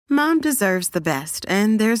Mom deserves the best,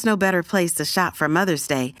 and there's no better place to shop for Mother's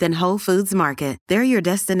Day than Whole Foods Market. They're your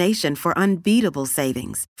destination for unbeatable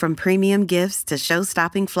savings, from premium gifts to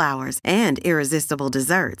show-stopping flowers and irresistible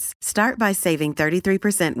desserts. Start by saving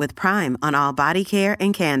 33% with Prime on all body care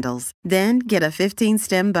and candles. Then get a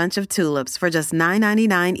 15-stem bunch of tulips for just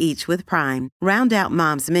 $9.99 each with Prime. Round out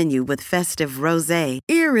Mom's menu with festive rosé,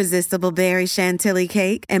 irresistible berry chantilly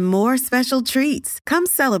cake, and more special treats. Come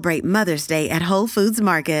celebrate Mother's Day at Whole Foods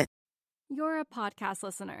Market. You're a podcast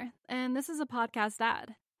listener, and this is a podcast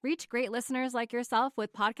ad. Reach great listeners like yourself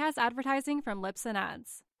with podcast advertising from Lips and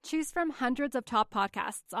Ads. Choose from hundreds of top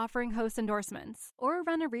podcasts offering host endorsements, or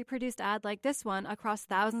run a reproduced ad like this one across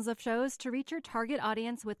thousands of shows to reach your target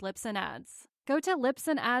audience with Lips and Ads. Go to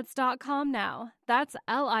lipsandads.com now. That's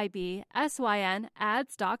LIBSYN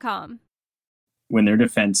ads.com. When they're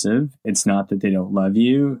defensive, it's not that they don't love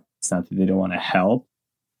you. It's not that they don't want to help.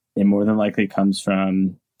 It more than likely comes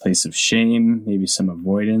from a place of shame, maybe some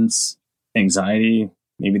avoidance, anxiety.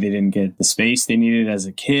 Maybe they didn't get the space they needed as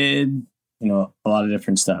a kid, a lot of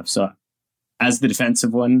different stuff. So as the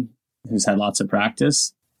defensive one who's had lots of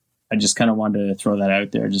practice, I just kind of wanted to throw that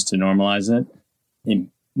out there just to normalize it. It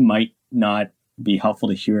might not be helpful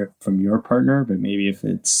to hear it from your partner, but maybe if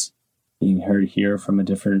it's being heard here from a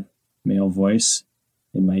different male voice,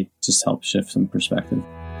 it might just help shift some perspective.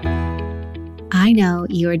 I know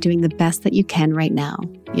you are doing the best that you can right now.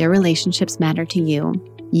 Your relationships matter to you.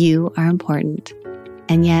 You are important.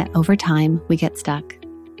 And yet, over time, we get stuck.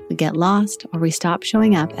 We get lost, or we stop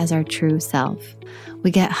showing up as our true self.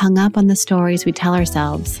 We get hung up on the stories we tell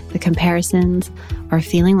ourselves, the comparisons, or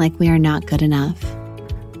feeling like we are not good enough.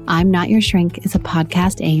 I'm Not Your Shrink is a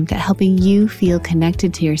podcast aimed at helping you feel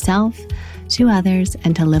connected to yourself, to others,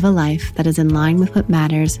 and to live a life that is in line with what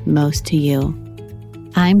matters most to you.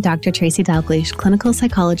 I'm Dr. Tracy Dalgleish, clinical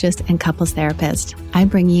psychologist and couples therapist. I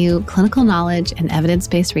bring you clinical knowledge and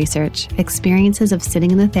evidence-based research, experiences of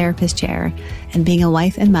sitting in the therapist chair, and being a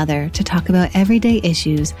wife and mother to talk about everyday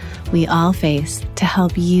issues we all face to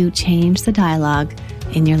help you change the dialogue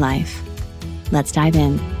in your life. Let's dive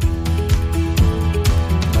in.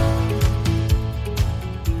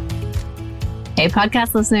 Hey,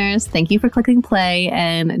 podcast listeners, thank you for clicking play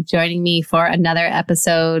and joining me for another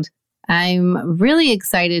episode. I'm really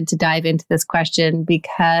excited to dive into this question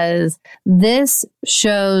because this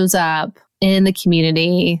shows up in the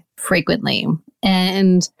community frequently.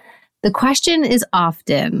 And the question is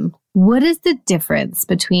often, what is the difference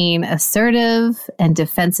between assertive and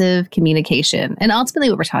defensive communication? And ultimately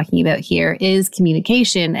what we're talking about here is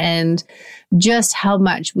communication and just how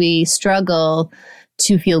much we struggle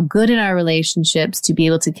to feel good in our relationships, to be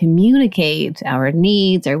able to communicate our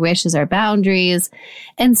needs, our wishes, our boundaries.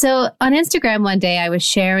 And so on Instagram one day, I was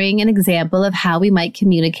sharing an example of how we might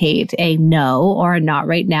communicate a no or a not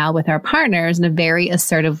right now with our partners in a very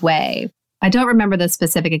assertive way. I don't remember the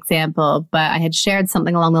specific example, but I had shared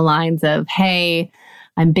something along the lines of, hey,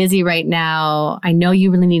 I'm busy right now. I know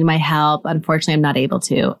you really need my help. Unfortunately, I'm not able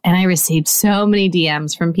to. And I received so many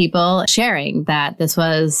DMs from people sharing that this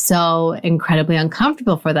was so incredibly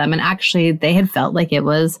uncomfortable for them. And actually, they had felt like it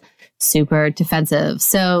was super defensive.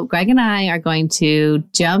 So Greg and I are going to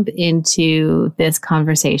jump into this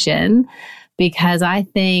conversation because I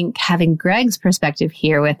think having Greg's perspective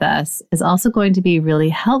here with us is also going to be really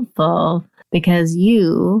helpful because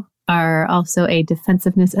you are also a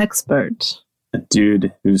defensiveness expert. A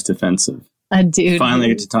dude who's defensive. A dude. Finally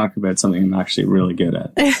get to talk about something I'm actually really good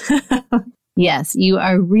at. Yes, you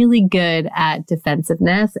are really good at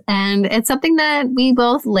defensiveness. And it's something that we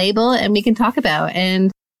both label and we can talk about.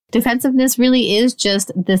 And defensiveness really is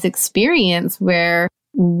just this experience where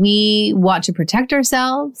we want to protect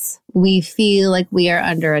ourselves. We feel like we are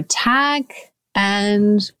under attack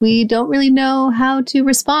and we don't really know how to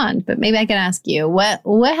respond. But maybe I can ask you,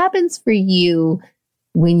 what happens for you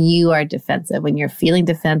when you are defensive, when you're feeling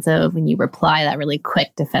defensive, when you reply that really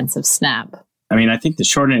quick defensive snap? I mean, I think the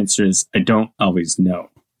short answer is I don't always know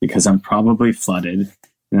because I'm probably flooded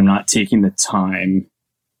and I'm not taking the time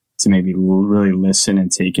to maybe really listen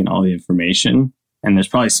and take in all the information. And there's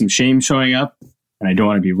probably some shame showing up and I don't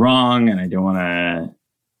want to be wrong and I don't want to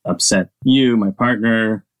upset you, my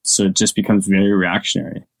partner. So it just becomes very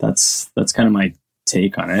reactionary. That's kind of my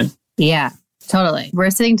take on it. Yeah. Totally.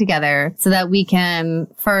 We're sitting together so that we can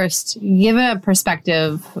first give a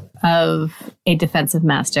perspective of a defensive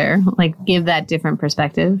master, like give that different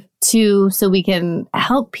perspective. so we can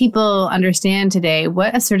help people understand today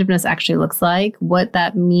what assertiveness actually looks like, what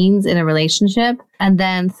that means in a relationship. And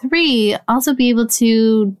then 3, also be able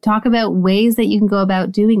to talk about ways that you can go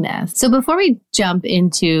about doing this. So before we jump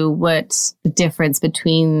into what's the difference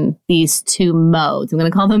between these 2 modes, I'm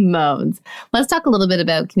going to call them modes, let's talk a little bit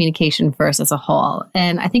about communication first as a whole.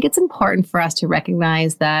 And I think it's important for us to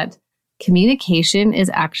recognize that communication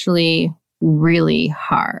is actually really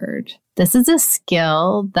hard. This is a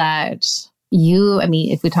skill that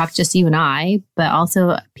if we talk just you and I, but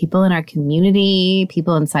also people in our community,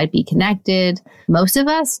 people inside Be Connected, most of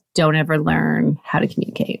us don't ever learn how to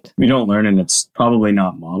communicate. We don't learn, and it's probably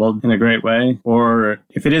not modeled in a great way. Or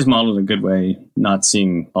if it is modeled in a good way, not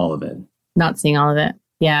seeing all of it. Not seeing all of it.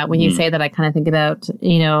 Yeah. When you say that, I kind of think about,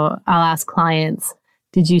 I'll ask clients,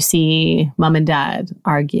 did you see mom and dad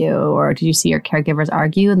argue, or did you see your caregivers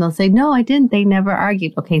argue? And they'll say, no, I didn't. They never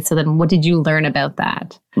argued. Okay, so then what did you learn about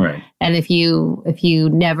that? Right. And if you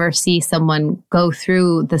never see someone go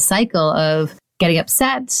through the cycle of getting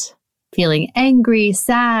upset, feeling angry,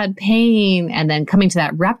 sad, pain, and then coming to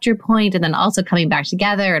that rupture point, and then also coming back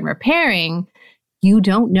together and repairing, you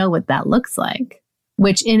don't know what that looks like,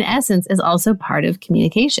 which in essence is also part of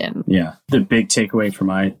communication. Yeah. The big takeaway from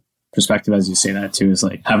my perspective, as you say that too, is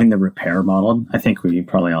like having the repair model. I think we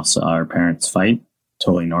probably all saw our parents fight,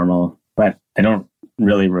 totally normal, but I don't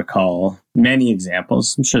really recall many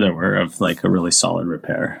examples. I'm sure there were of like a really solid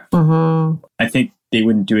repair. Mm-hmm. I think they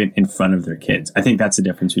wouldn't do it in front of their kids. I think that's the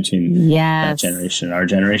difference between that generation and our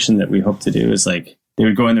generation. That we hope to do is like they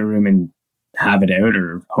would go in the room and have it out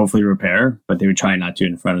or hopefully repair, but they would try not to do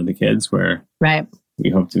it in front of the kids, where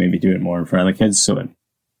we hope to maybe do it more in front of the kids. So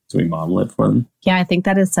we model it for them. Yeah, I think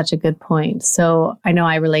that is such a good point. So I know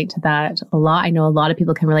I relate to that a lot. I know a lot of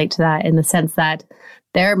people can relate to that in the sense that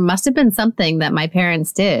there must have been something that my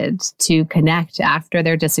parents did to connect after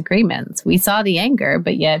their disagreements. We saw the anger,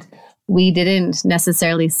 but yet we didn't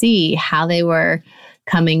necessarily see how they were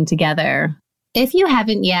coming together. If you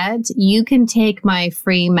haven't yet, you can take my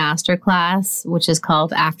free masterclass, which is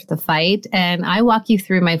called After the Fight. And I walk you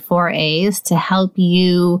through my 4 A's to help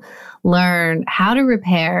you learn how to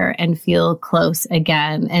repair and feel close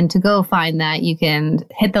again. And to go find that, you can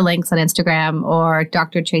hit the links on Instagram or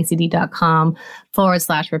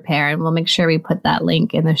drtracyd.com/repair. And we'll make sure we put that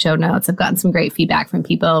link in the show notes. I've gotten some great feedback from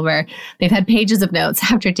people where they've had pages of notes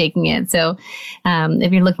after taking it. So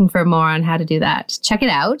if you're looking for more on how to do that, check it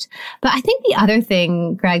out. But I think the other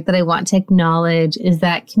thing, Greg, that I want to acknowledge is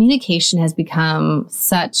that communication has become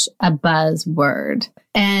such a buzzword.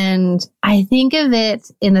 And I think of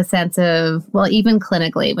it in the sense of, well, even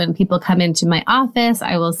clinically, when people come into my office,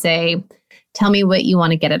 I will say, tell me what you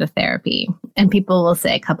want to get out of therapy. And people will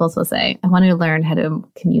say, couples will say, I want to learn how to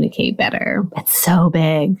communicate better. It's so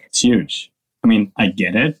big. It's huge. I mean, I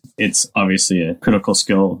get it. It's obviously a critical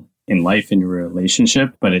skill in life, in your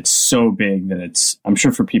relationship, but it's so big that I'm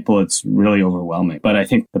sure for people, it's really overwhelming. But I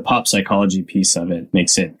think the pop psychology piece of it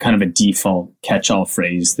makes it kind of a default catch-all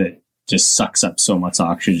phrase that just sucks up so much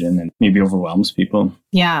oxygen and maybe overwhelms people.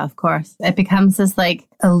 Yeah, of course. It becomes this like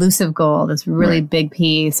elusive goal, this really big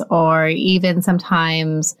piece, or even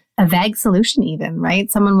sometimes a vague solution even,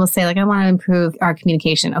 right? Someone will say like, I want to improve our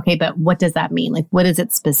communication. Okay, but what does that mean? Like, what is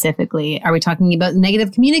it specifically? Are we talking about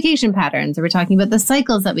negative communication patterns? Are we talking about the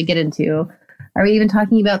cycles that we get into? Are we even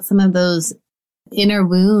talking about some of those inner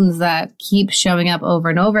wounds that keep showing up over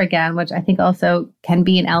and over again, which I think also can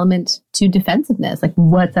be an element to defensiveness, like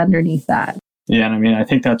what's underneath that? Yeah, and I mean, I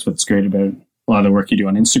think that's what's great about a lot of the work you do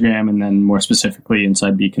on Instagram, and then more specifically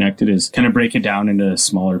inside Be Connected, is kind of break it down into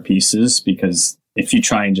smaller pieces, because if you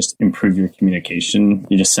try and just improve your communication,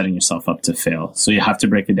 you're just setting yourself up to fail. So you have to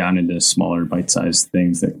break it down into smaller bite-sized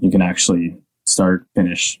things that you can actually start,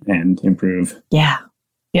 finish, and improve. Yeah.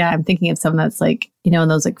 Yeah, I'm thinking of someone that's like, in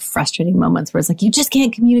those like frustrating moments where it's like, you just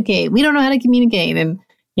can't communicate. We don't know how to communicate. And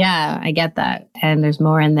yeah, I get that. And there's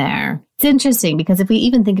more in there. It's interesting because if we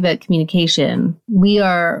even think about communication, we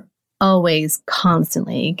are always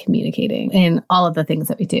constantly communicating in all of the things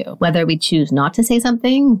that we do. Whether we choose not to say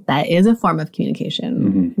something, that is a form of communication.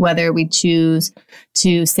 Mm-hmm. Whether we choose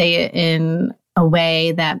to say it in a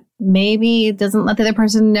way that maybe doesn't let the other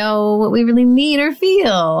person know what we really need or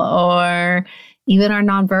feel, or even our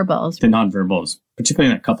nonverbals. The nonverbals, particularly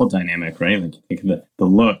in a couple dynamic, right? Like you think of the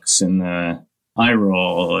looks and the eye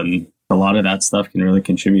roll, and a lot of that stuff can really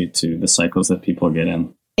contribute to the cycles that people get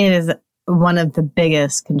in. It is one of the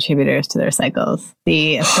biggest contributors to their cycles.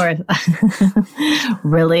 Of course,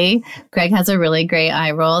 really, Greg has a really great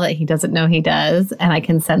eye roll that he doesn't know he does. And I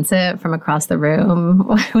can sense it from across the room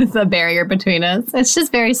with a barrier between us. It's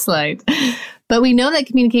just very slight. But we know that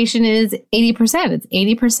communication is 80%. It's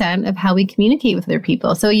 80% of how we communicate with other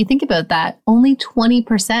people. So you think about that, only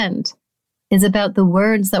 20% is about the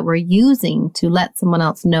words that we're using to let someone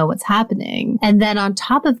else know what's happening. And then on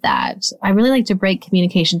top of that, I really like to break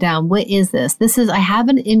communication down. What is this? I have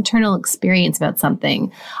an internal experience about something.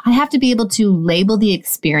 I have to be able to label the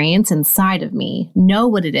experience inside of me, know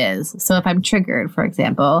what it is. So if I'm triggered, for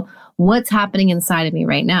example, what's happening inside of me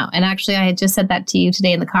right now? And actually, I had just said that to you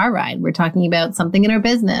today in the car ride. We're talking about something in our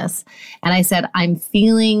business. And I said, I'm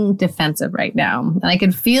feeling defensive right now. And I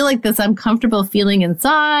could feel like this uncomfortable feeling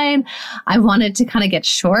inside. I wanted to kind of get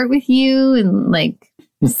short with you and like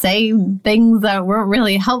say things that weren't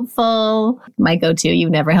really helpful. My go-to, you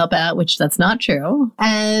never help out, which that's not true.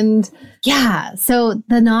 And yeah, so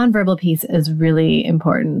the nonverbal piece is really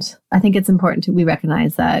important. I think it's important we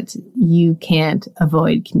recognize that you can't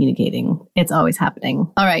avoid communicating. It's always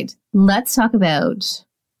happening. All right, let's talk about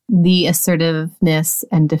the assertiveness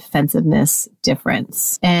and defensiveness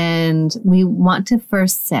difference. And we want to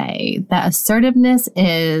first say that assertiveness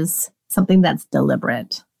is something that's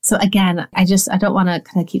deliberate. So again, I don't want to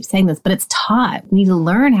kind of keep saying this, but it's taught. We need to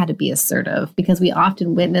learn how to be assertive because we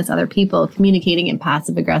often witness other people communicating in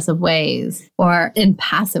passive aggressive ways or in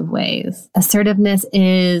passive ways. Assertiveness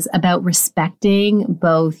is about respecting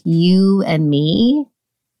both you and me.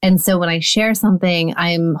 And so when I share something,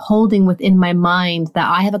 I'm holding within my mind that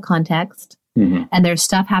I have a context. Mm-hmm. And there's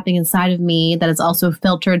stuff happening inside of me that is also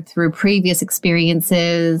filtered through previous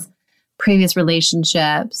experiences, previous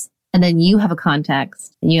relationships. And then you have a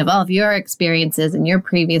context and you have all of your experiences and your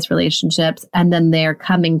previous relationships, and then they're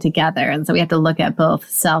coming together. And so we have to look at both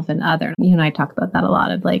self and other. You and I talk about that a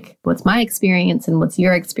lot of like, what's my experience and what's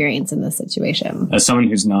your experience in this situation? As someone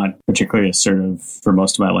who's not particularly assertive for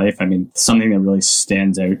most of my life, I mean, something that really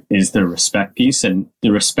stands out is the respect piece, and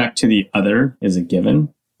the respect to the other is a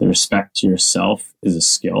given. The respect to yourself is a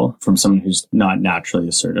skill from someone who's not naturally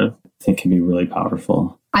assertive. I think can be really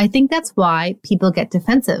powerful. I think that's why people get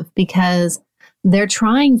defensive, because they're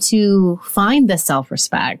trying to find the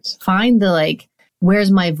self-respect, find the like,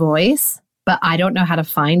 where's my voice, but I don't know how to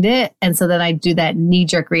find it. And so then I do that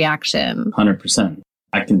knee-jerk reaction. 100%.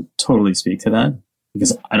 I can totally speak to that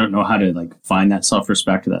because I don't know how to like find that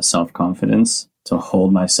self-respect or that self-confidence to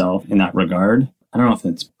hold myself in that regard. I don't know if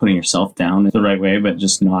it's putting yourself down the right way, but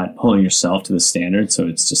just not holding yourself to the standard. So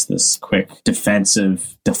it's just this quick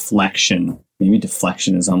defensive deflection. Maybe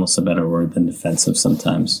deflection is almost a better word than defensive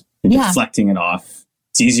sometimes. You're deflecting it off.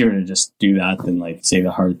 It's easier to just do that than like say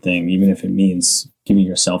the hard thing, even if it means giving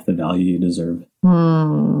yourself the value you deserve.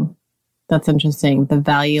 That's interesting. The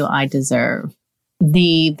value I deserve.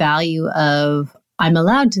 The value of I'm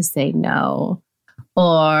allowed to say no.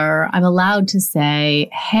 Or I'm allowed to say,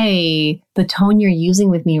 hey, the tone you're using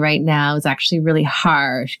with me right now is actually really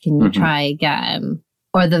harsh. Can you try again?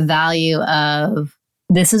 Or the value of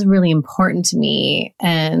this is really important to me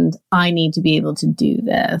and I need to be able to do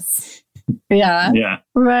this. Yeah. Yeah.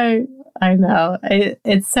 Right. I know.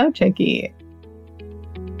 It's so tricky.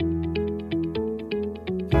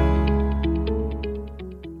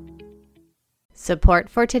 Support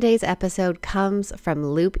for today's episode comes from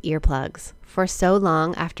Loop earplugs. For so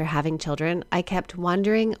long after having children, I kept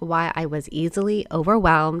wondering why I was easily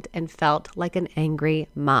overwhelmed and felt like an angry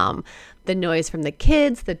mom. The noise from the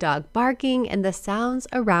kids, the dog barking, and the sounds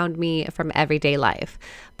around me from everyday life.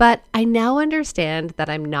 But I now understand that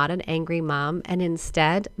I'm not an angry mom, and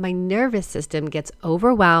instead, my nervous system gets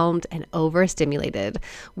overwhelmed and overstimulated,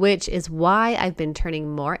 which is why I've been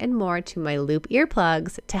turning more and more to my Loop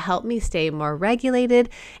earplugs to help me stay more regulated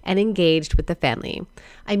and engaged with the family.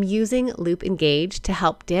 I'm using Loop Engage to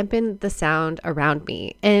help dampen the sound around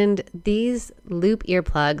me, and these Loop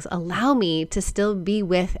earplugs allow me to still be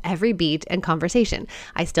with every beat and conversation.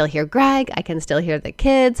 I still hear Greg. I can still hear the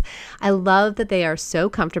kids. I love that they are so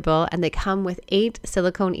comfortable, and they come with 8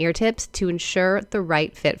 silicone ear tips to ensure the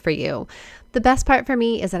right fit for you. The best part for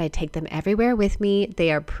me is that I take them everywhere with me.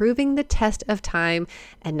 They are proving the test of time,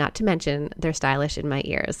 and not to mention they're stylish in my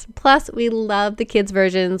ears. Plus, we love the kids'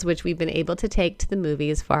 versions, which we've been able to take to the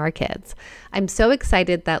movies for our kids. I'm so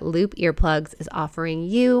excited that Loop Earplugs is offering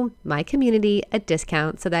you, my community, a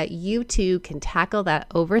discount so that you too can tackle that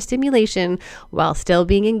overstimulation while still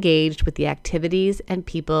being engaged with the activities and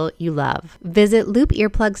people you love. Visit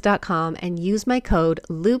loopearplugs.com and use my code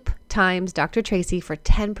LOOP times Dr. Tracy for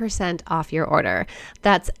 10% off your order.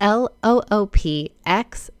 That's LOOPXDRTRACY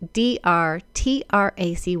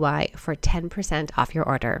for 10% off your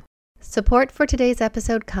order. Support for today's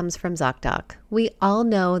episode comes from ZocDoc. We all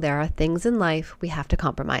know there are things in life we have to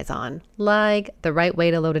compromise on, like the right way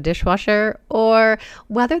to load a dishwasher or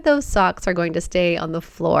whether those socks are going to stay on the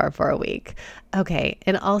floor for a week. Okay,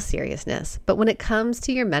 in all seriousness, but when it comes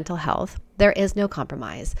to your mental health, there is no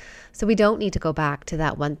compromise. So we don't need to go back to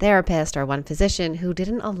that one therapist or one physician who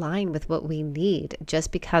didn't align with what we need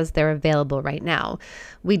just because they're available right now.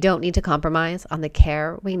 We don't need to compromise on the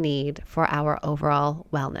care we need for our overall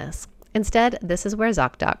wellness. Instead, this is where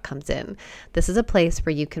ZocDoc comes in. This is a place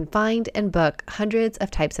where you can find and book hundreds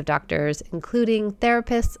of types of doctors, including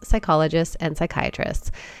therapists, psychologists, and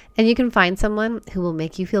psychiatrists. And you can find someone who will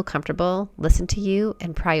make you feel comfortable, listen to you,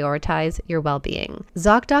 and prioritize your well-being.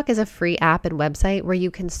 ZocDoc is a free app and website where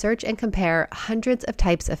you can search and compare hundreds of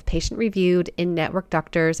types of patient-reviewed in-network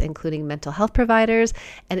doctors, including mental health providers,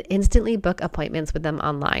 and instantly book appointments with them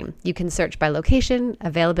online. You can search by location,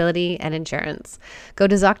 availability, and insurance. Go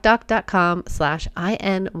to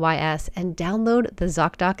ZocDoc.com/INYS and download the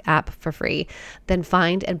ZocDoc app for free. Then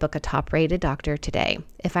find and book a top-rated doctor today.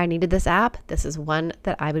 If I needed this app, this is one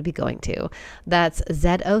that I would be going to. That's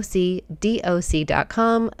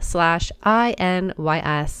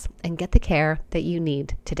ZocDoc.com/INYS and get the care that you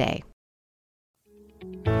need today.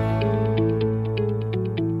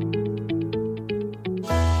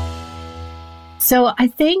 So I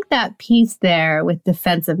think that piece there with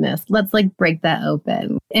defensiveness, let's break that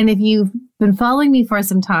open. And if you've been following me for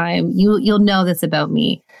some time, you'll know this about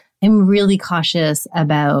me. I'm really cautious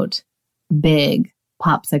about big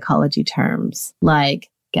pop psychology terms like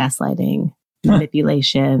gaslighting,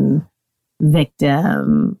 manipulation,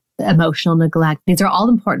 victim, emotional neglect. These are all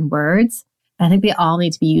important words. I think they all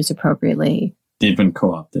need to be used appropriately. They've been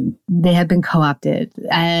co-opted. They have been co-opted.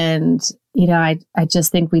 And, I just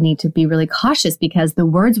think we need to be really cautious because the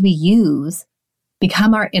words we use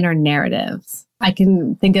become our inner narratives. I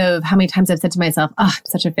can think of how many times I've said to myself, I'm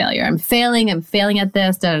such a failure. I'm failing at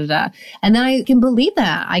this, da, da, da. And then I can believe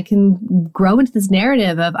that. I can grow into this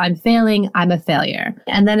narrative of I'm failing, I'm a failure.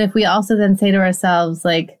 And then if we also then say to ourselves,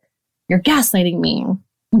 you're gaslighting me,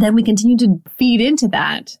 then we continue to feed into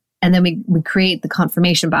that. And then we create the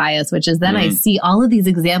confirmation bias, which is then I see all of these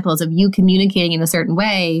examples of you communicating in a certain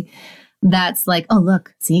way that's oh,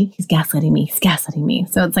 look, see, he's gaslighting me.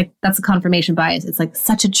 So it's that's a confirmation bias. It's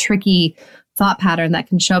such a tricky thought pattern that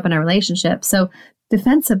can show up in our relationship. So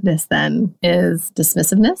defensiveness then is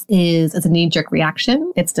dismissiveness, is a knee-jerk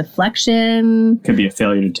reaction. It's deflection. Could be a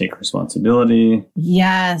failure to take responsibility.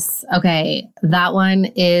 Yes. Okay. That one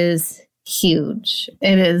is huge.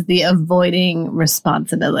 It is the avoiding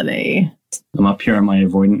responsibility. I'm up here on my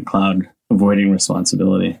avoidant cloud, avoiding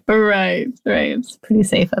responsibility. Right. It's pretty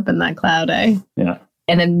safe up in that cloud, eh? Yeah.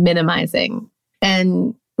 And then minimizing.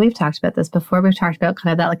 And we've talked about this before. We've talked about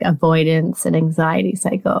kind of that avoidance and anxiety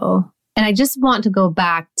cycle. And I just want to go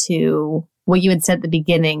back to what you had said at the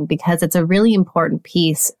beginning, because it's a really important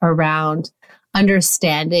piece around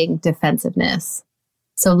understanding defensiveness.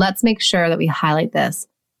 So let's make sure that we highlight this.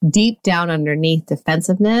 Deep down underneath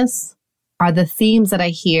defensiveness are the themes that I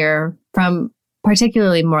hear from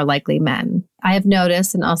particularly more likely men. I have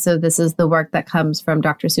noticed, and also this is the work that comes from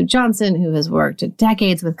Dr. Sue Johnson, who has worked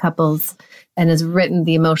decades with couples and has written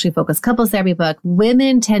the Emotionally Focused Couples Therapy book.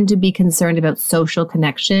 Women tend to be concerned about social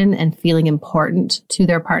connection and feeling important to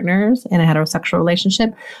their partners in a heterosexual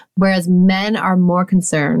relationship, whereas men are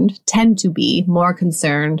tend to be more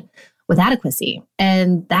concerned with adequacy.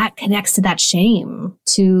 And that connects to that shame,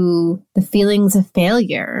 to the feelings of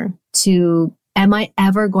failure, to am I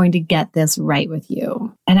ever going to get this right with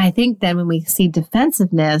you? And I think then when we see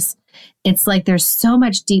defensiveness, it's there's so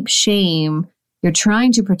much deep shame. You're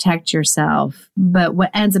trying to protect yourself, but what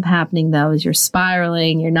ends up happening though is you're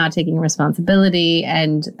spiraling, you're not taking responsibility.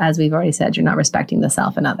 And as we've already said, you're not respecting the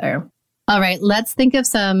self and other. All right, let's think of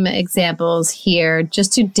some examples here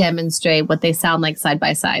just to demonstrate what they sound like side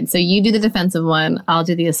by side. So you do the defensive one, I'll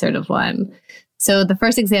do the assertive one. So the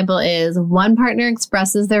first example is one partner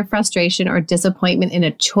expresses their frustration or disappointment in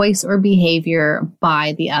a choice or behavior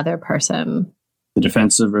by the other person. The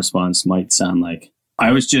defensive response might sound like,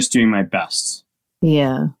 I was just doing my best.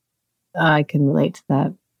 Yeah, I can relate to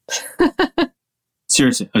that.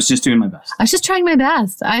 Seriously, I was just doing my best. I was just trying my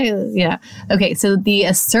best. Okay, so the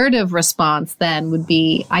assertive response then would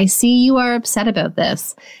be, I see you are upset about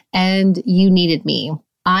this and you needed me.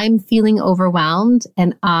 I'm feeling overwhelmed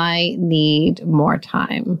and I need more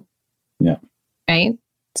time. Yeah. Right?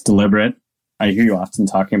 It's deliberate. I hear you often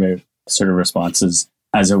talking about assertive responses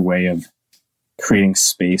as a way of creating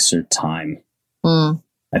space or time.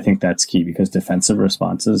 I think that's key because defensive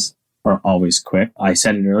responses are always quick. I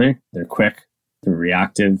said it earlier. They're quick. They're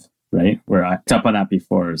reactive. right? Where I picked up on that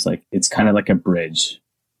before. It's like, it's kind of like a bridge.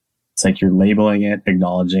 It's like you're labeling it,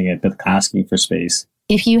 acknowledging it, but asking for space.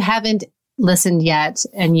 If you haven't listened yet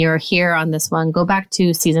and you're here on this one, go back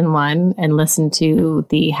to season 1 and listen to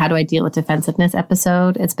the How Do I Deal with Defensiveness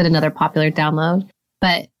episode. It's been another popular download.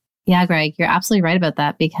 But yeah, Greg, you're absolutely right about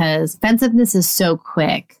that, because defensiveness is so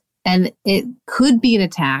quick and it could be an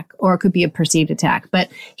attack or it could be a perceived attack. But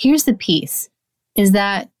here's the piece, is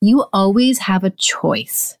that you always have a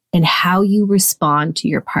choice in how you respond to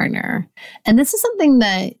your partner. And this is something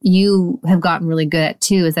that you have gotten really good at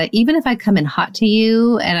too, is that even if I come in hot to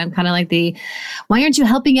you and I'm kind of like why aren't you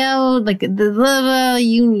helping out? Like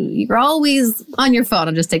you're always on your phone.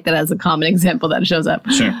 I'll just take that as a common example that shows up.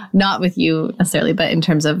 Sure. Not with you necessarily, but in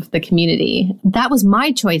terms of the community. That was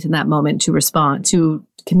my choice in that moment to respond, to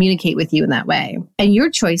communicate with you in that way. And your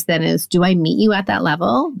choice then is, do I meet you at that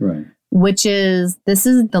level? Right. This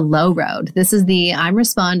is the low road. This is I'm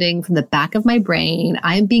responding from the back of my brain.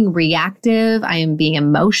 I am being reactive. I am being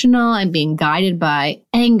emotional. I'm being guided by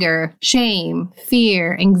anger, shame,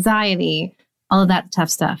 fear, anxiety, all of that tough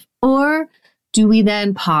stuff. Or do we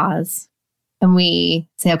then pause and we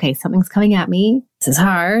say, okay, something's coming at me. This is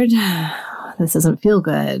hard. This doesn't feel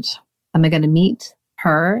good. Am I going to meet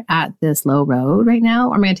her at this low road right now,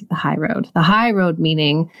 or am I going to take the high road? The high road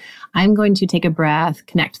meaning I'm going to take a breath,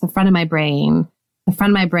 connect to the front of my brain. The front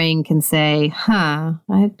of my brain can say,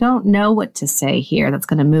 I don't know what to say here that's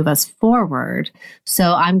going to move us forward.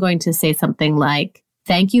 So I'm going to say something like,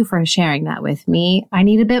 thank you for sharing that with me. I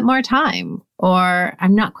need a bit more time. Or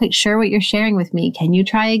I'm not quite sure what you're sharing with me. Can you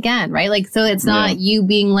try again? Right? Like, so it's not you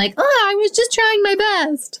being like, I was just trying my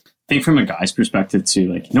best. I think from a guy's perspective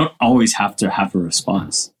too, like, you don't always have to have a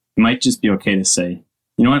response. It might just be okay to say,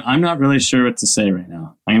 you know what, I'm not really sure what to say right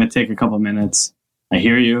now. I'm going to take a couple minutes. I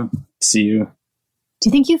hear you, see you. Do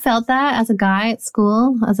you think you felt that as a guy at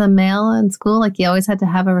school, as a male in school? Like you always had to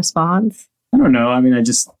have a response? I don't know. I mean, I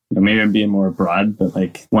just, maybe I'm being more broad, but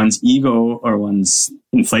like one's ego or one's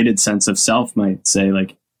inflated sense of self might say,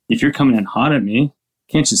 like, if you're coming in hot at me, you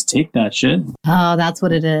can't just take that shit. Oh, that's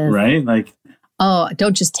what it is. Right? Like, oh,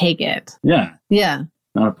 don't just take it. Yeah. Yeah.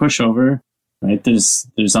 Not a pushover, right?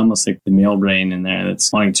 There's almost like the male brain in there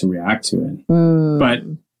that's wanting to react to it. But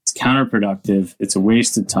it's counterproductive. It's a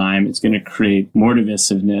waste of time. It's going to create more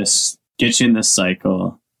divisiveness, get you in this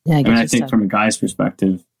cycle. Yeah, I think from a guy's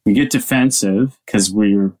perspective, we get defensive because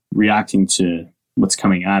we're reacting to what's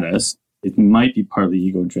coming at us. It might be partly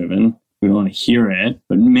ego driven. We don't want to hear it,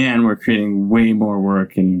 but man, we're creating way more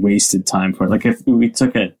work and wasted time for it. Like if we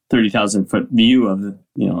took a 30,000 foot view of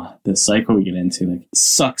the cycle we get into, like it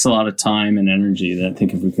sucks a lot of time and energy that I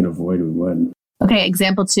think if we could avoid, we would. Okay.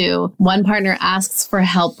 Example 2, one partner asks for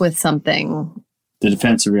help with something. The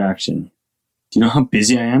defensive reaction. Do you know how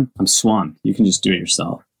busy I am? I'm swamped. You can just do it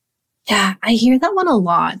yourself. Yeah, I hear that one a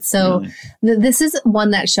lot. So this is one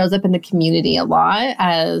that shows up in the community a lot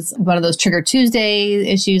as one of those Trigger Tuesday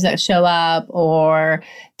issues that show up or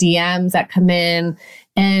DMs that come in.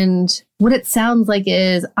 And what it sounds like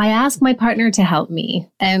is I ask my partner to help me.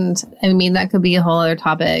 And I mean, that could be a whole other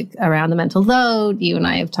topic around the mental load. You and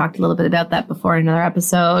I have talked a little bit about that before in another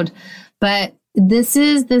episode. But this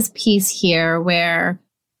is this piece here where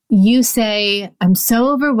you say, I'm so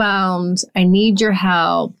overwhelmed. I need your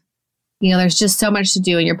help. There's just so much to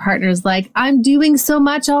do. And your partner's like, I'm doing so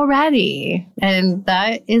much already. And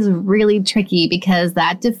that is really tricky because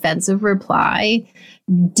that defensive reply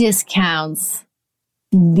discounts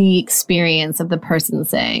the experience of the person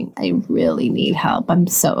saying, I really need help. I'm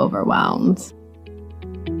so overwhelmed.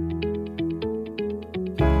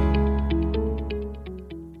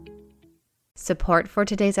 Support for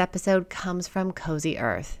today's episode comes from Cozy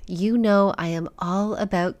Earth. You know I am all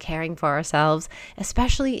about caring for ourselves,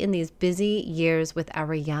 especially in these busy years with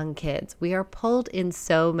our young kids. We are pulled in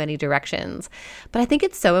so many directions. But I think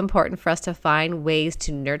it's so important for us to find ways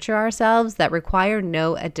to nurture ourselves that require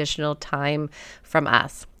no additional time from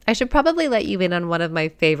us. I should probably let you in on one of my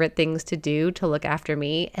favorite things to do to look after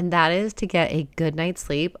me, and that is to get a good night's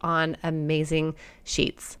sleep on amazing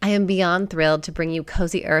sheets. I am beyond thrilled to bring you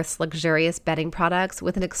Cozy Earth's luxurious bedding products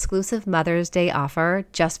with an exclusive Mother's Day offer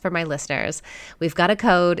just for my listeners. We've got a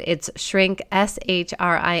code. It's SHRINK,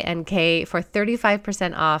 SHRINK, for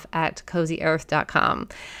 35% off at CozyEarth.com.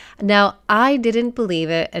 Now, I didn't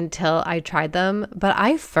believe it until I tried them, but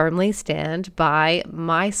I firmly stand by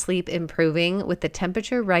my sleep improving with the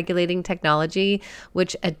temperature regulating technology,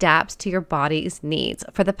 which adapts to your body's needs.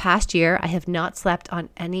 For the past year, I have not slept on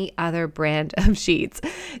any other brand of sheets.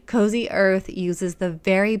 Cozy Earth uses the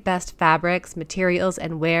very best fabrics, materials,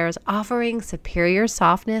 and wears, offering superior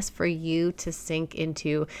softness for you to sink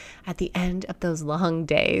into at the end of those long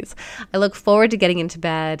days. I look forward to getting into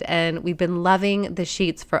bed, and we've been loving the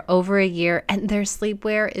sheets for over a year, and their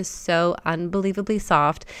sleepwear is so unbelievably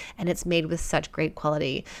soft, and it's made with such great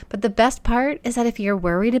quality. But the best part is that if you're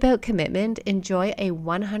worried about commitment, enjoy a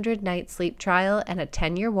 100-night sleep trial and a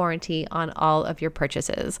 10-year warranty on all of your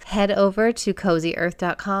purchases. Head over to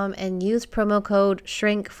CozyEarth.com and use promo code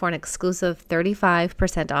SHRINK for an exclusive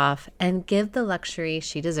 35% off, and give the luxury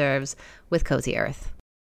she deserves with Cozy Earth.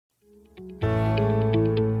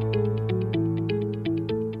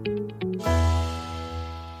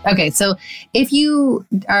 Okay, so if you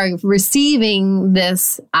are receiving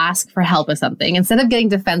this ask for help with something, instead of getting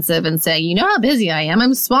defensive and saying, you know how busy I am,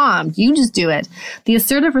 I'm swamped, you just do it. The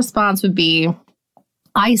assertive response would be,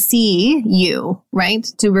 I see you, right?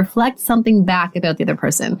 To reflect something back about the other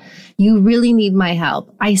person. You really need my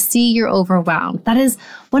help. I see you're overwhelmed. That is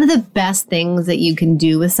one of the best things that you can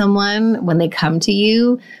do with someone when they come to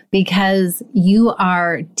you, because you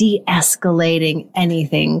are de-escalating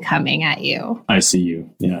anything coming at you. I see you.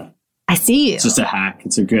 Yeah. I see you. It's just a hack.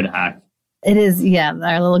 It's a good hack. It is. Yeah.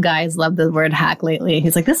 Our little guys love the word hack lately.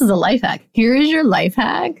 He's like, this is a life hack. Here is your life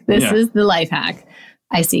hack. This is the life hack.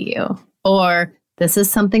 I see you. Or this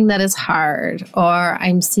is something that is hard, or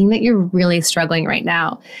I'm seeing that you're really struggling right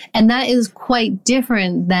now. And that is quite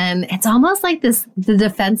different than, it's almost like this, the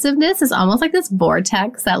defensiveness is almost like this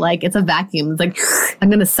vortex that like, it's a vacuum. It's like, I'm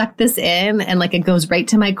going to suck this in, and like it goes right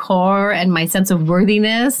to my core and my sense of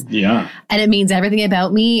worthiness. Yeah. And it means everything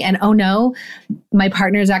about me. And oh no, my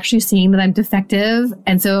partner is actually seeing that I'm defective.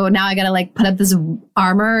 And so now I got to like put up this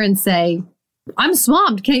armor and say, I'm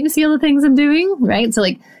swamped. Can't you see all the things I'm doing? Right. So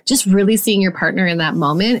like just really seeing your partner in that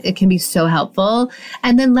moment, it can be so helpful.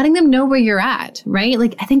 And then letting them know where you're at. Right.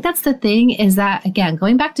 Like I think that's the thing, is that, again,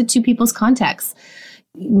 going back to two people's contexts,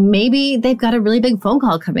 maybe they've got a really big phone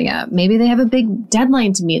call coming up. Maybe they have a big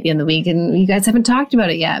deadline to meet at the end of the week and you guys haven't talked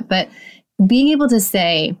about it yet. But being able to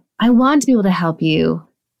say, I want to be able to help you,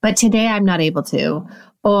 but today I'm not able to.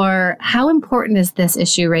 Or how important is this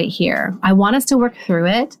issue right here? I want us to work through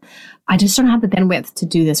it. I just don't have the bandwidth to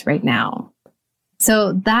do this right now.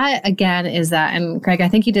 So that, again, is that. And Craig, I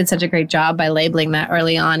think you did such a great job by labeling that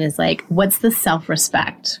early on, is like, what's the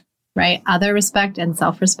self-respect, right? Other respect and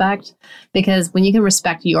self-respect. Because when you can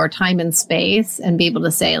respect your time and space and be able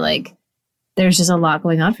to say like, there's just a lot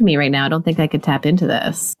going on for me right now. I don't think I could tap into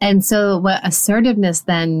this. And so what assertiveness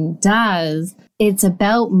then does, it's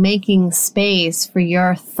about making space for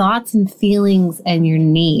your thoughts and feelings and your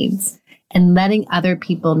needs, and letting other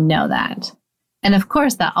people know that. And of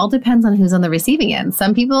course, that all depends on who's on the receiving end.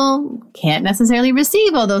 Some people can't necessarily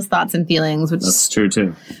receive all those thoughts and feelings, which That's true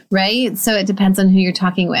too. Right? So it depends on who you're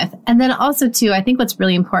talking with. And then also too, I think what's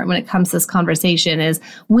really important when it comes to this conversation is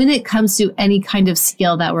when it comes to any kind of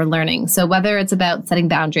skill that we're learning. So whether it's about setting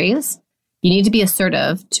boundaries, you need to be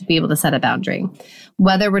assertive to be able to set a boundary.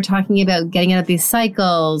 Whether we're talking about getting out of these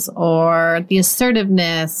cycles or the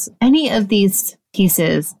assertiveness, any of these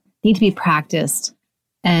pieces need to be practiced,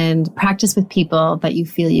 and practice with people that you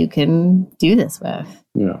feel you can do this with.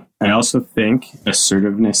 Yeah. I also think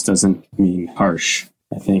assertiveness doesn't mean harsh.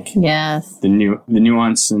 I think the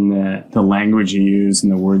nuance and the language you use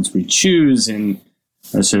and the words we choose in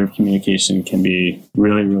assertive communication can be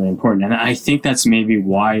really, really important. And I think that's maybe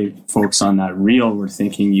why folks on that reel were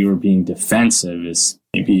thinking you were being defensive, is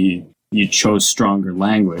maybe you chose stronger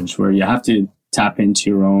language, where you have to tap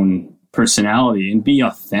into your own personality and be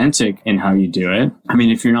authentic in how you do it. I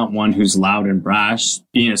mean, if you're not one who's loud and brash,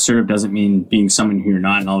 being assertive doesn't mean being someone who you're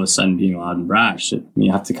not and all of a sudden being loud and brash.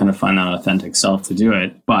 You have to kind of find that authentic self to do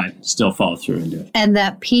it, but still follow through and do it. And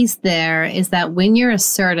that piece there is that when you're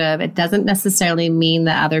assertive, it doesn't necessarily mean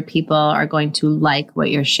that other people are going to like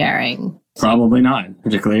what you're sharing. Probably not,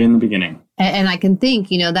 particularly in the beginning. And I can think,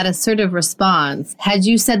 that assertive response, had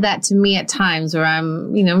you said that to me at times where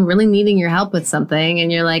I'm, really needing your help with something,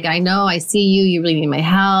 and you're like, I know, I see you, you really need my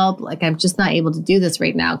help. Like, I'm just not able to do this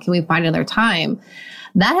right now. Can we find another time?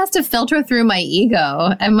 That has to filter through my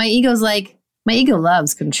ego. And my ego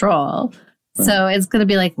loves control. Right. So it's going to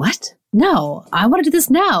be like, what? No, I want to do this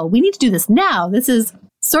now. We need to do this now. This is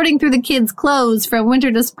sorting through the kids' clothes from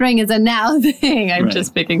winter to spring is a now thing. I'm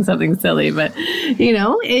just picking something silly, but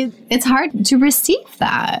it's hard to receive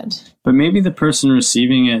that. But maybe the person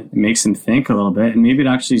receiving it makes them think a little bit, and maybe it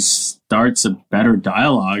actually starts a better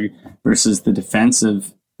dialogue versus the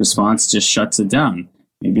defensive response just shuts it down.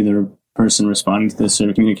 Maybe the person responding to this sort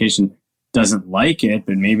of communication doesn't like it,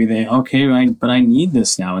 but maybe but I need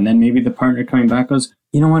this now. And then maybe the partner coming back goes,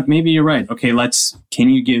 you know what, maybe you're right. Okay, can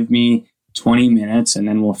you give me 20 minutes and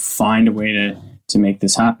then we'll find a way to make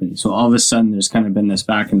this happen. So all of a sudden there's kind of been this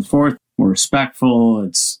back and forth, more respectful.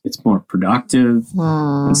 It's more productive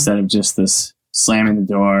instead of just this slamming the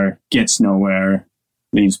door, gets nowhere,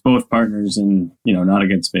 leaves both partners in, not a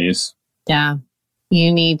good space. Yeah.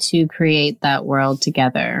 You need to create that world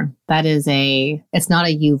together. It's not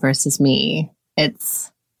a you versus me.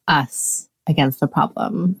 It's us against the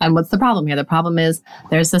problem. And what's the problem here? The problem is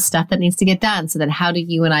there's this stuff that needs to get done. So then how do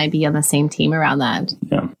you and I be on the same team around that?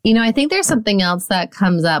 Yeah. I think there's something else that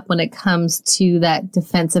comes up when it comes to that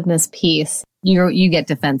defensiveness piece. You get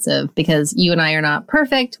defensive because you and I are not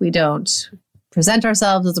perfect. We don't present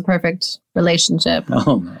ourselves as a perfect relationship.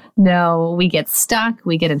 Oh, no, we get stuck.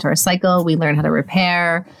 We get into our cycle. We learn how to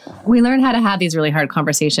repair. We learn how to have these really hard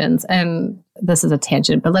conversations. And this is a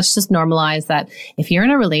tangent, but let's just normalize that if you're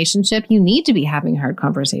in a relationship, you need to be having hard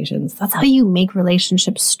conversations. That's how you make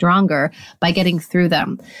relationships stronger, by getting through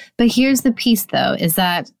them. But here's the piece, though, is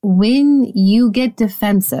that when you get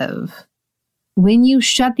defensive, when you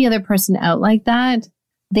shut the other person out like that,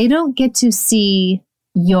 they don't get to see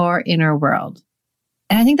your inner world.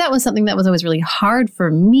 And I think that was something that was always really hard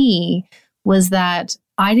for me, was that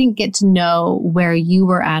I didn't get to know where you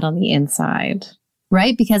were at on the inside,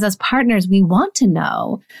 right? Because as partners, we want to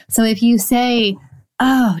know. So if you say,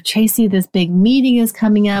 oh, Tracy, this big meeting is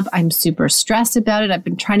coming up, I'm super stressed about it, I've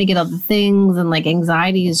been trying to get all the things and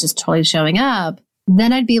anxiety is just totally showing up,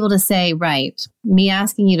 then I'd be able to say, right, me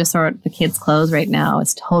asking you to sort the kids' clothes right now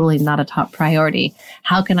is totally not a top priority.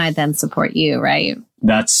 How can I then support you, right?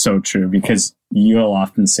 That's so true, because you'll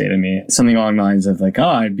often say to me something along the lines of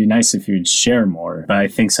it'd be nice if you'd share more. But I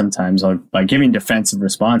think sometimes by giving defensive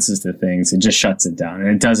responses to things, it just shuts it down and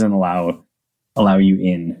it doesn't allow you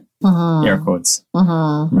in, air quotes,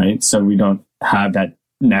 right? So we don't have that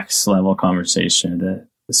next level conversation,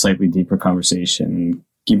 the slightly deeper conversation,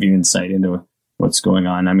 give you insight into what's going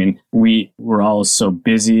on. I mean, we're all so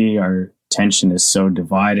busy. Our attention is so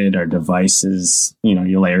divided. Our devices,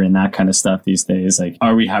 you layer in that kind of stuff these days.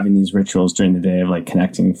 Are we having these rituals during the day of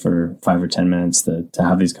connecting for 5 or 10 minutes to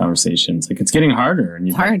have these conversations? It's getting harder, and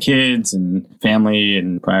you've got kids and family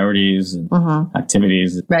and priorities and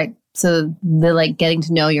activities. Right. So the getting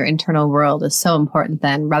to know your internal world is so important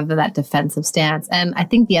then, rather than that defensive stance. And I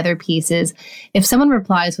think the other piece is, if someone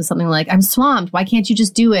replies with something like, I'm swamped, why can't you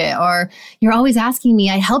just do it? Or you're always asking me,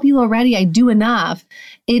 I help you already, I do enough.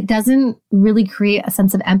 It doesn't really create a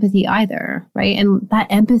sense of empathy either, right? And that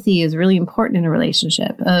empathy is really important in a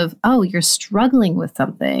relationship of, oh, you're struggling with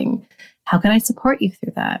something. How can I support you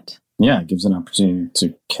through that? Yeah, it gives an opportunity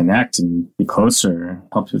to connect and be closer,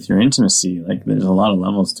 helps with your intimacy. There's a lot of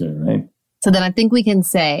levels to it, right? So then I think we can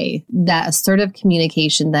say that assertive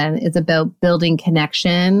communication then is about building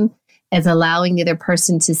connection, is allowing the other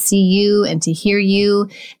person to see you and to hear you.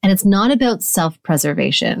 And it's not about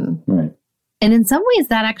self-preservation. Right. And in some ways,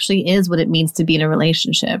 that actually is what it means to be in a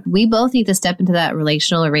relationship. We both need to step into that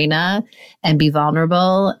relational arena and be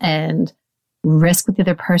vulnerable and risk with the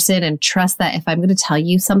other person, and trust that if I'm going to tell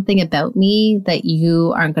you something about me, that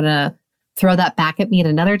you aren't going to throw that back at me at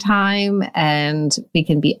another time, and we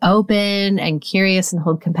can be open and curious and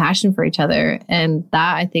hold compassion for each other. And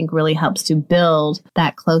that, I think, really helps to build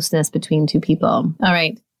that closeness between two people. All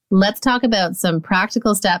right, let's talk about some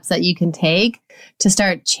practical steps that you can take to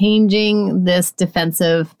start changing this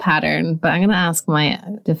defensive pattern. But I'm going to ask my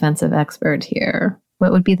defensive expert here,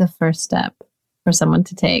 what would be the first step for someone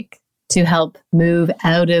to take to help move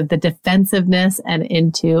out of the defensiveness and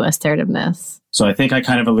into assertiveness? So I think I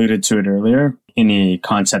kind of alluded to it earlier in the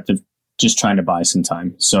concept of just trying to buy some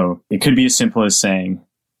time. So it could be as simple as saying,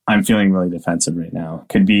 I'm feeling really defensive right now.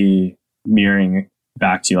 Could be mirroring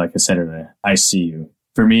back to you, like I said earlier, I see you.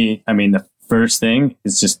 For me, the first thing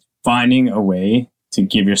is just finding a way to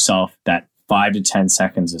give yourself that 5 to 10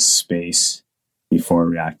 seconds of space before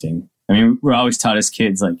reacting. We're always taught as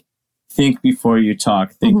kids, think before you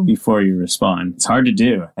talk, think before you respond. It's hard to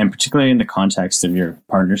do. And particularly in the context of your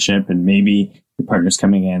partnership, and maybe your partner's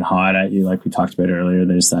coming in hot at you, like we talked about earlier.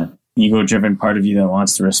 There's that ego-driven part of you that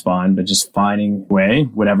wants to respond, but just finding a way,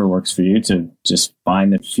 whatever works for you, to just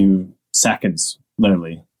find a few seconds,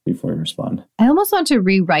 literally, before you respond. I almost want to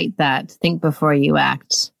rewrite that, think before you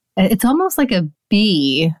act. It's almost like a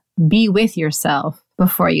be with yourself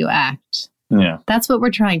before you act. Yeah. That's what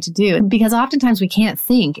we're trying to do. Because oftentimes we can't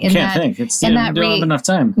think. It's, we don't have enough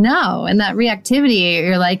time. No. And that reactivity,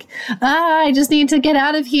 you're like, I just need to get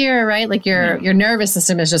out of here, right? Like your nervous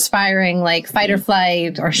system is just firing like fight or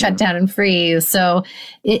flight or shut down and freeze. So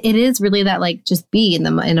it is really that like just be in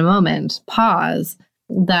a moment, pause.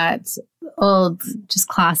 That old, just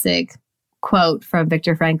classic quote from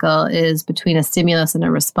Viktor Frankl is, between a stimulus and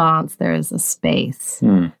a response, there is a space.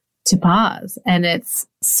 To pause. And it's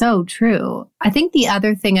so true. I think the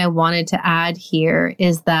other thing I wanted to add here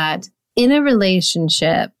is that in a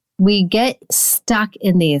relationship, we get stuck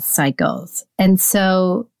in these cycles. And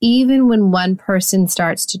so even when one person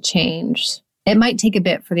starts to change, it might take a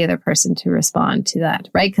bit for the other person to respond to that,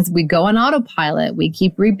 right? Because we go on autopilot. We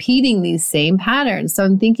keep repeating these same patterns. So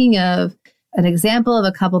I'm thinking of an example of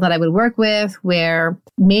a couple that I would work with where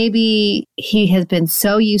maybe he has been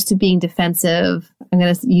so used to being defensive. I'm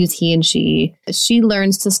going to use he and she. She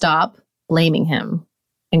learns to stop blaming him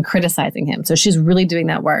and criticizing him. So she's really doing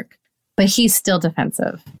that work, but he's still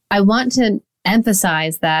defensive. I want to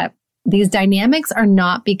emphasize that these dynamics are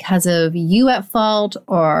not because of you at fault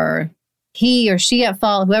or he or she at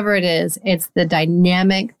fault, whoever it is. It's the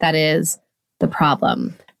dynamic that is the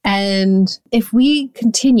problem. And if we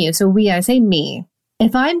continue, I say me,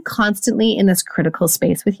 if I'm constantly in this critical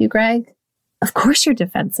space with you, Greg, of course you're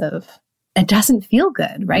defensive. It doesn't feel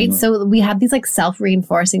good, right? Mm-hmm. So we have these like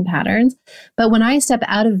self-reinforcing patterns. But when I step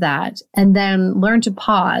out of that and then learn to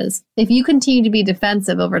pause, if you continue to be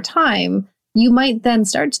defensive over time, you might then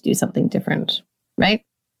start to do something different, right?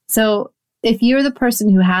 So if you're the person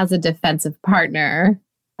who has a defensive partner,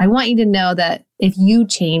 I want you to know that if you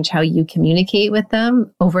change how you communicate with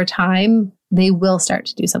them over time, they will start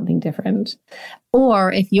to do something different.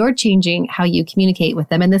 Or if you're changing how you communicate with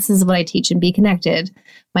them, and this is what I teach in Be Connected,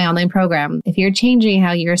 my online program, if you're changing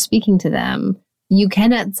how you're speaking to them, you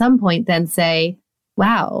can at some point then say,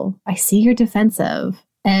 wow, I see you're defensive,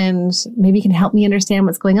 and maybe you can help me understand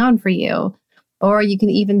what's going on for you. Or you can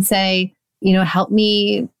even say, help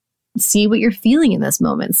me see what you're feeling in this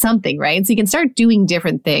moment, something, right? So you can start doing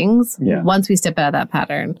different things once we step out of that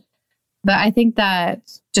pattern. But I think that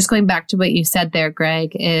just going back to what you said there,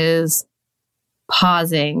 Greg, is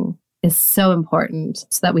pausing is so important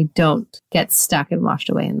so that we don't get stuck and washed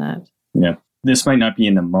away in that. Yeah. This might not be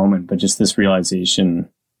in the moment, but just this realization,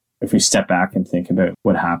 if we step back and think about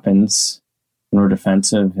what happens when we're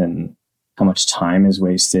defensive and how much time is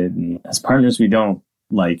wasted. And as partners, we don't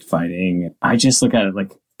like fighting. I just look at it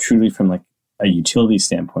like truly from like a utility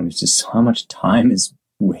standpoint. It's just how much time is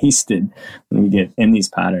wasted when we get in these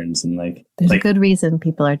patterns. And there's a good reason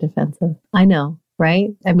people are defensive. I know, right?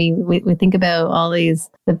 I mean, we think about all these,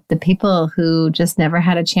 the people who just never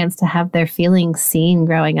had a chance to have their feelings seen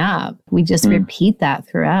growing up. We just repeat that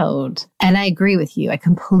throughout. And I agree with you. I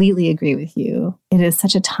completely agree with you. It is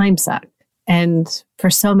such a time suck. And for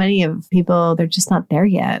so many of people, they're just not there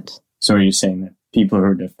yet. So are you saying that people who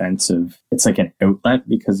are defensive, it's like an outlet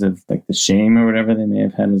because of like the shame or whatever they may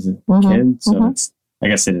have had as a kid? So it's, I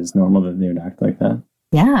guess it is normal that they would act like that.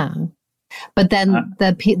 Yeah. But then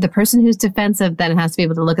the person who's defensive then has to be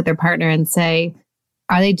able to look at their partner and say,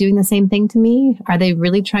 are they doing the same thing to me? Are they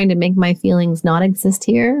really trying to make my feelings not exist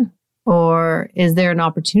here? Or is there an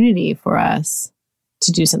opportunity for us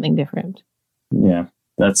to do something different? Yeah.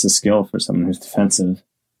 That's a skill for someone who's defensive.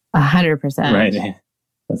 100%. Right.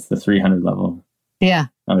 That's the 300 level. Yeah.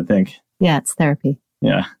 I would think. Yeah, it's therapy.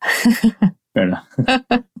 Yeah. Fair enough.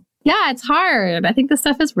 Yeah, it's hard. I think this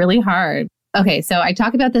stuff is really hard. Okay, so I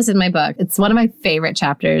talk about this in my book. It's one of my favorite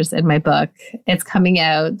chapters in my book. It's coming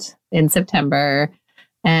out in September,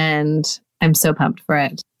 and I'm so pumped for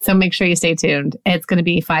it. So make sure you stay tuned. It's going to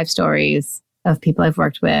be 5 stories of people I've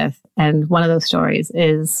worked with. And one of those stories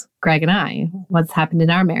is Greg and I, what's happened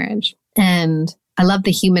in our marriage. And I love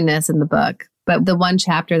the humanness in the book. But the one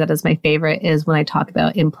chapter that is my favorite is when I talk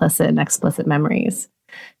about implicit and explicit memories,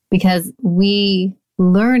 because we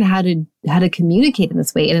learn how to communicate in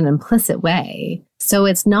this way, in an implicit way. So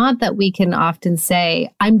it's not that we can often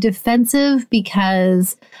say, I'm defensive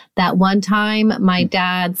because that one time my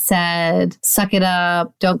dad said, suck it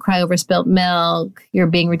up, don't cry over spilt milk, you're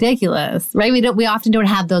being ridiculous, right? We often don't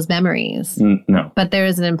have those memories. No. But there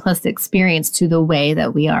is an implicit experience to the way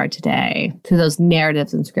that we are today, to those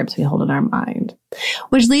narratives and scripts we hold in our mind.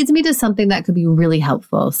 Which leads me to something that could be really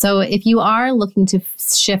helpful. So if you are looking to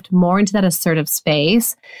shift more into that assertive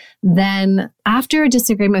space, then after a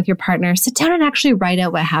disagreement with your partner, sit down and actually write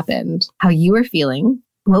out what happened, how you were feeling,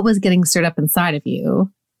 what was getting stirred up inside of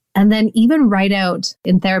you, And then even write out,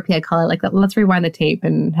 in therapy, I call it like, let's rewind the tape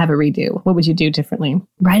and have a redo. What would you do differently?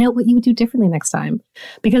 Write out what you would do differently next time.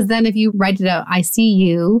 Because then if you write it out, I see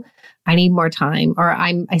you, I need more time, or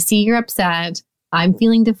I see you're upset, I'm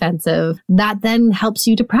feeling defensive. That then helps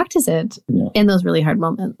you to practice it in those really hard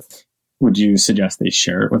moments. Would you suggest they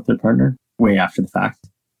share it with their partner way after the fact?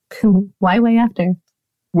 Why way after?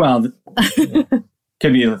 Well,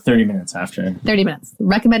 could be 30 minutes after. 30 minutes.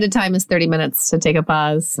 Recommended time is 30 minutes to take a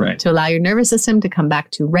pause, to allow your nervous system to come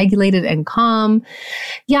back to regulated and calm.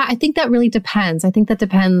 Yeah, I think that really depends. I think that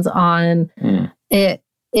depends on it.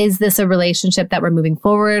 Is this a relationship that we're moving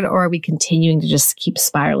forward, or are we continuing to just keep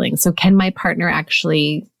spiraling? So can my partner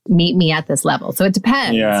actually meet me at this level? So it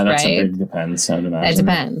depends. Yeah, that's right? a big depends. I would imagine. It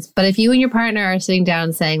depends. But if you and your partner are sitting down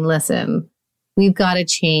and saying, listen, we've got to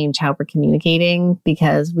change how we're communicating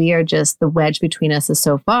because we are just, the wedge between us is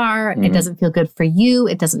so far. It doesn't feel good for you.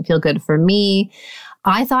 It doesn't feel good for me.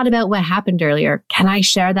 I thought about what happened earlier. Can I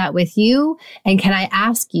share that with you? And can I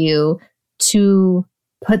ask you to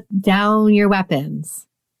put down your weapons?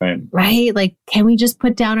 Right? Like, can we just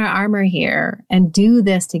put down our armor here and do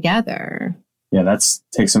this together? Yeah, that's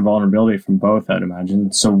takes some vulnerability from both, I'd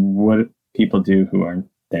imagine. So what people do who aren't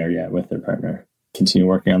there yet with their partner? Continue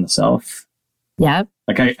working on the self? Yeah.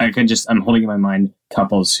 Like I'm holding in my mind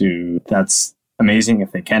couples who, that's amazing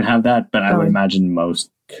if they can have that, but I would imagine most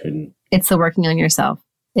couldn't. It's the working on yourself.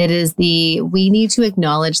 It is we need to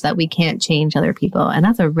acknowledge that we can't change other people. And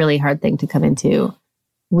that's a really hard thing to come into.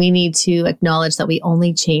 We need to acknowledge that we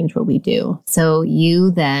only change what we do. So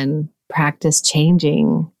you then practice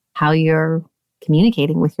changing how you're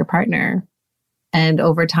communicating with your partner. And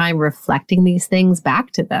over time, reflecting these things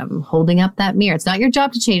back to them, holding up that mirror. It's not your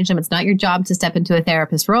job to change them. It's not your job to step into a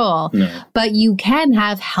therapist role, but you can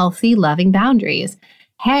have healthy, loving boundaries.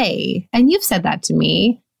 Hey, and you've said that to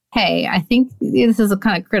me. Hey, I think this is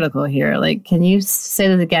kind of critical here. Like, can you say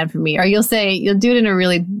this again for me? Or you'll do it in a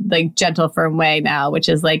really like gentle, firm way now, which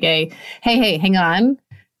is like hey, hang on.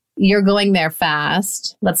 You're going there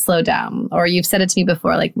fast. Let's slow down. Or you've said it to me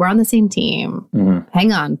before, like, we're on the same team.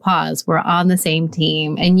 Hang on, pause. We're on the same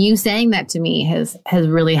team. And you saying that to me has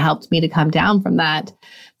really helped me to come down from that.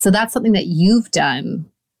 So that's something that you've done,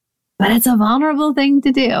 but it's a vulnerable thing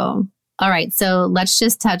to do. All right, so let's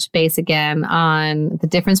just touch base again on the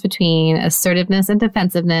difference between assertiveness and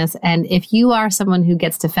defensiveness. And if you are someone who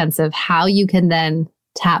gets defensive, how you can then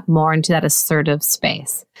tap more into that assertive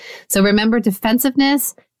space. So remember,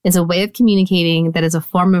 defensiveness is a way of communicating that is a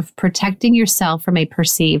form of protecting yourself from a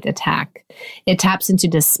perceived attack. It taps into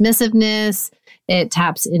dismissiveness. It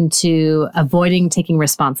taps into avoiding taking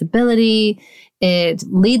responsibility. It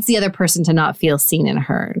leads the other person to not feel seen and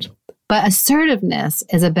heard. But assertiveness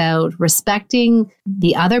is about respecting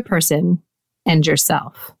the other person and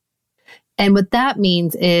yourself. And what that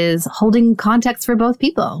means is holding context for both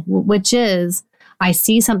people, which is, I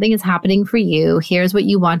see something is happening for you. Here's what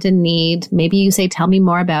you want and need. Maybe you say, tell me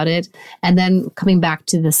more about it. And then coming back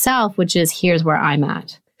to the self, which is, here's where I'm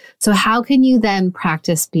at. So how can you then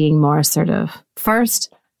practice being more assertive?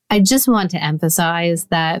 First, I just want to emphasize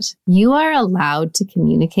that you are allowed to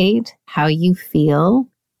communicate how you feel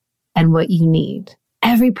and what you need.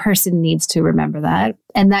 Every person needs to remember that.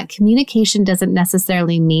 And that communication doesn't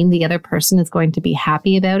necessarily mean the other person is going to be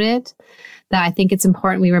happy about it. That I think it's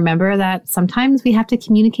important we remember that sometimes we have to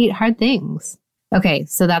communicate hard things. Okay,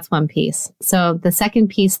 so that's one piece. So the second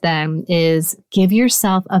piece then is give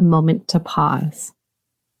yourself a moment to pause.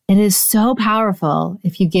 It is so powerful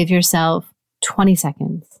if you give yourself 20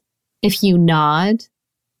 seconds. If you nod,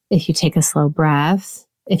 if you take a slow breath,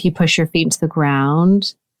 if you push your feet into the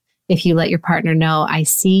ground, if you let your partner know, I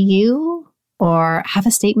see you, or have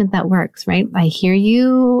a statement that works, right? I hear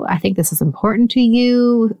you. I think this is important to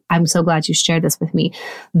you. I'm so glad you shared this with me.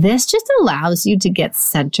 This just allows you to get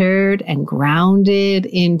centered and grounded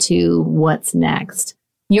into what's next.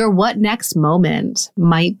 Your what next moment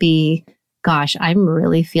might be, gosh, I'm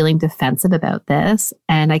really feeling defensive about this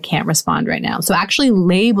and I can't respond right now. So actually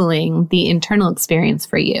labeling the internal experience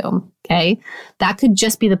for you, okay? That could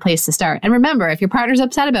just be the place to start. And remember, if your partner's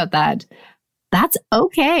upset about that, that's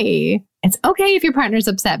okay. It's okay if your partner's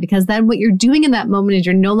upset, because then what you're doing in that moment is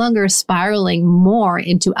you're no longer spiraling more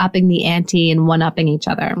into upping the ante and one-upping each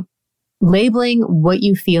other. Labeling what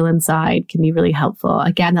you feel inside can be really helpful.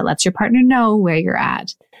 Again, that lets your partner know where you're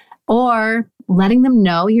at. Or letting them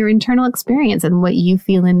know your internal experience and what you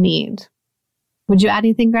feel and need. Would you add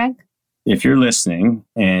anything, Greg? If you're listening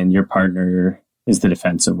and your partner is the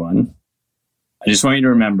defensive one, I just want you to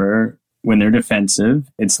remember, when they're defensive,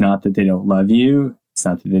 it's not that they don't love you. It's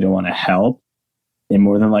not that they don't want to help. It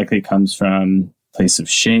more than likely comes from a place of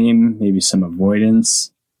shame, maybe some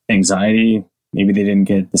avoidance, anxiety. Maybe they didn't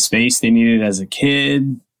get the space they needed as a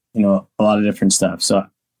kid, a lot of different stuff. So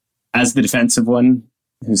as the defensive one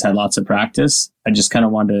who's had lots of practice, I just kind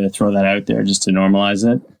of wanted to throw that out there just to normalize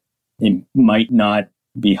it. It might not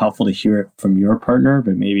be helpful to hear it from your partner,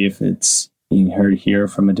 but maybe if it's being heard here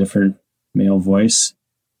from a different male voice,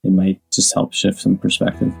 it might just help shift some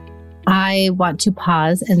perspective. I want to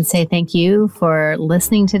pause and say thank you for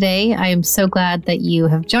listening today. I am so glad that you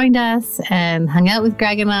have joined us and hung out with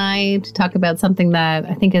Greg and I to talk about something that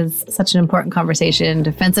I think is such an important conversation.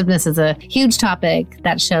 Defensiveness is a huge topic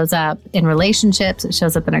that shows up in relationships. It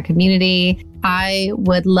shows up in our community. I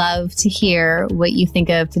would love to hear what you think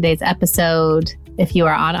of today's episode. If you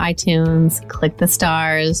are on iTunes, click the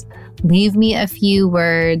stars, leave me a few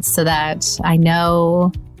words so that I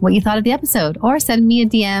know what you thought of the episode, or send me a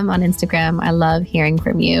DM on Instagram. I love hearing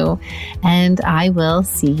from you, and I will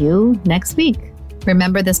see you next week.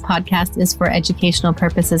 Remember, this podcast is for educational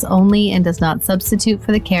purposes only and does not substitute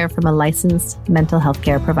for the care from a licensed mental health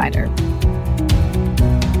care provider.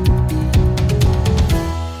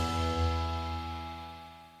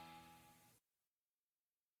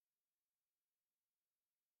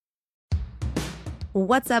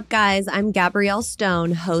 What's up, guys? I'm Gabrielle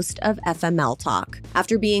Stone, host of FML Talk.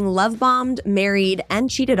 After being love-bombed, married, and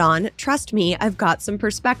cheated on, trust me, I've got some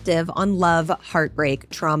perspective on love, heartbreak,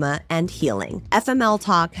 trauma, and healing. FML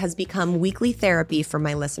Talk has become weekly therapy for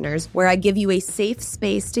my listeners, where I give you a safe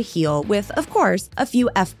space to heal with, of course, a few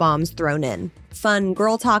F-bombs thrown in. Fun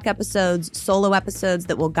girl talk episodes, solo episodes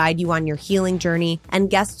that will guide you on your healing journey, and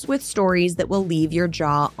guests with stories that will leave your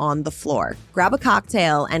jaw on the floor. Grab a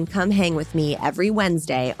cocktail and come hang with me every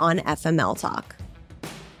Wednesday on FML Talk.